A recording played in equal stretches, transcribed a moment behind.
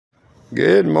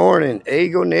Good morning,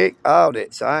 Eagle Nick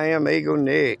Audits. I am Eagle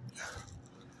Nick,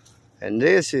 and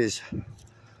this is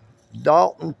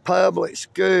Dalton Public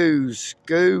Schools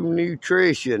School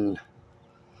Nutrition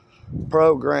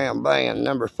Program Band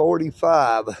number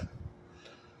 45.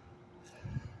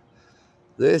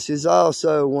 This is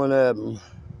also one of them.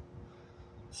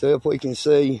 See if we can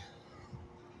see.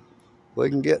 We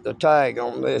can get the tag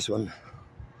on this one.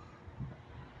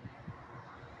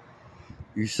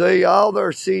 You see all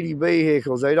their city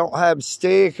vehicles, they don't have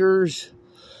stickers.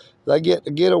 They get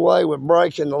to get away with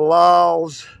breaking the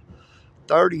laws.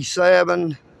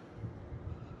 37.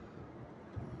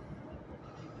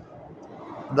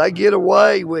 They get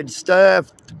away with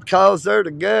stuff because they're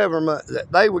the government that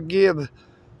they would give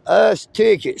us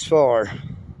tickets for.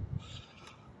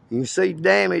 You see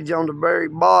damage on the very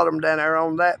bottom down there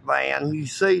on that van. You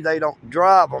see they don't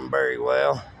drive them very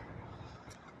well.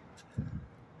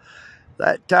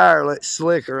 That tire looks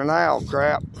slicker than owl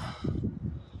crap.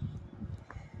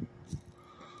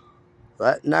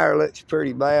 That tire looks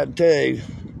pretty bad too.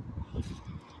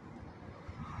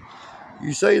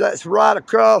 You see that's right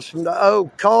across from the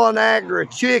old Conagra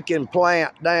chicken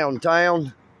plant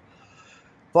downtown.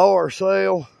 For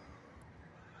sale.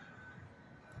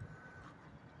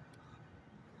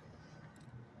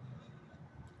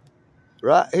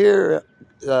 Right here,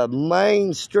 the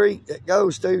main street that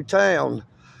goes through town.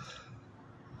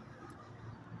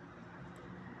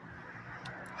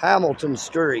 Hamilton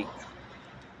Street.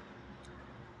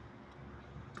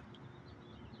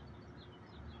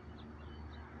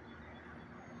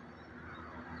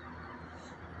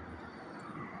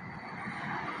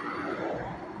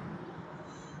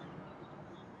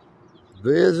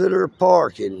 Visitor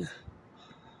parking.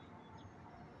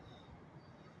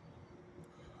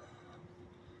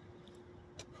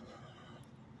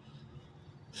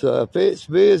 So if it's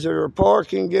visitor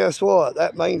parking, guess what?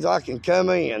 That means I can come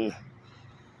in.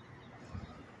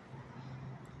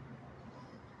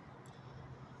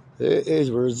 It is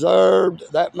reserved.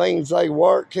 That means they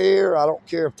work here. I don't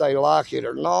care if they like it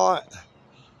or not.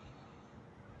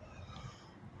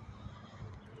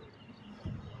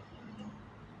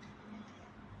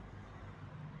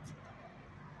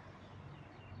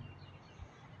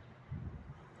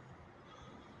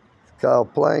 It's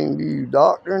called Plainview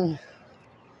Doctrine.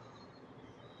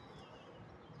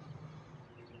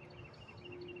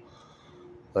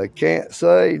 They can't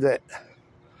say that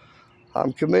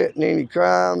I'm committing any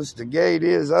crimes. The gate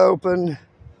is open.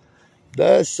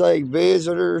 Does say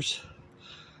visitors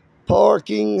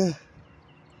parking.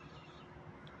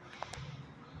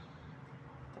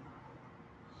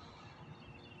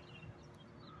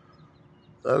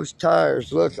 Those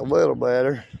tires look a little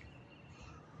better.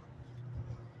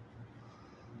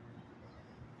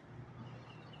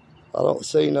 I don't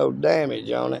see no damage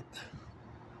on it.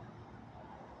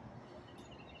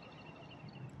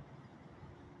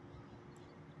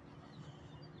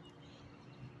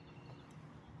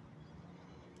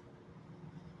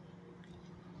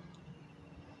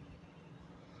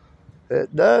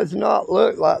 It does not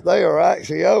look like they are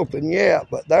actually open yet,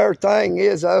 but their thing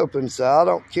is open, so I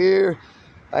don't care.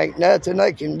 Ain't nothing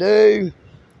they can do.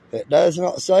 It does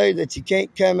not say that you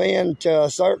can't come in till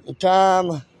a certain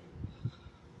time.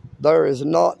 There is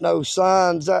not no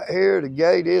signs out here. The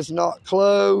gate is not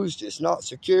closed. It's not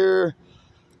secure.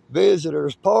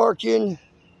 Visitors parking.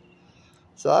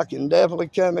 So I can definitely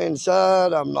come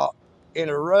inside. I'm not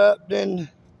interrupting.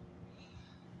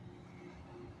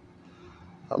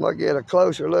 I'm going to get a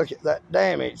closer look at that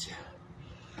damage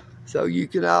so you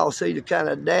can all see the kind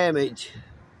of damage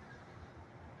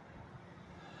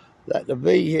that the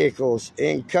vehicles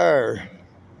incur.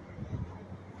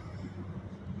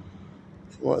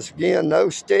 Once again, no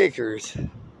stickers.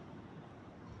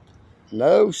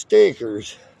 No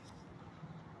stickers.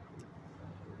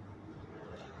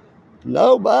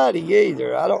 Nobody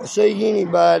either. I don't see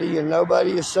anybody, and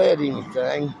nobody has said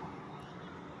anything.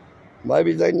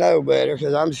 Maybe they know better,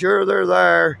 because I'm sure they're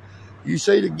there. You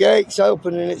see the gates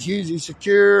open and it's usually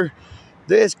secure.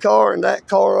 This car and that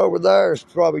car over there is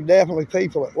probably definitely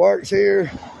people that works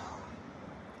here.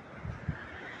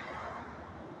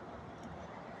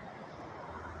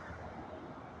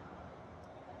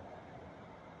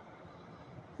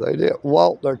 They didn't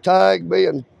want their tag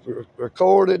being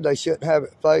recorded. They shouldn't have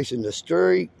it facing the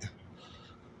street,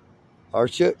 or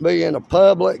shouldn't be in a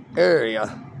public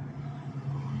area.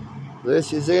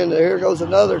 This is in, here goes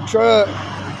another truck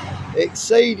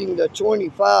exceeding the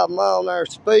 25-mile-an-hour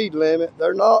speed limit.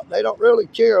 They don't really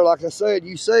care. Like I said,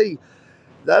 you see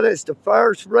that is the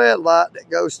first red light that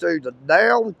goes through the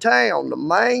downtown, the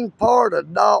main part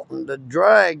of Dalton, the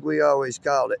drag we always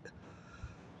call it.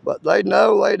 but they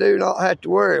know they do not have to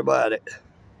worry about it.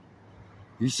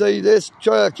 You see, this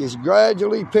truck is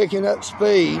gradually picking up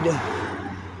speed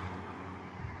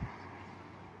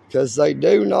because they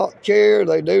do not care.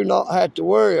 They do not have to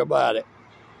worry about it.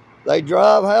 They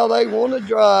drive how they want to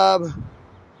drive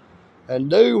and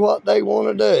do what they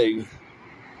want to do.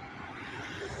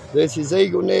 This is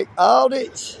Eagle Nick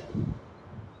Audits.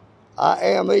 I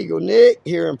am Eagle Nick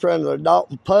here in front of the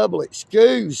Dalton Public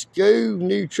School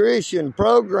Nutrition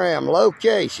Program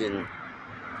location,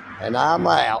 and I'm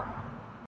out.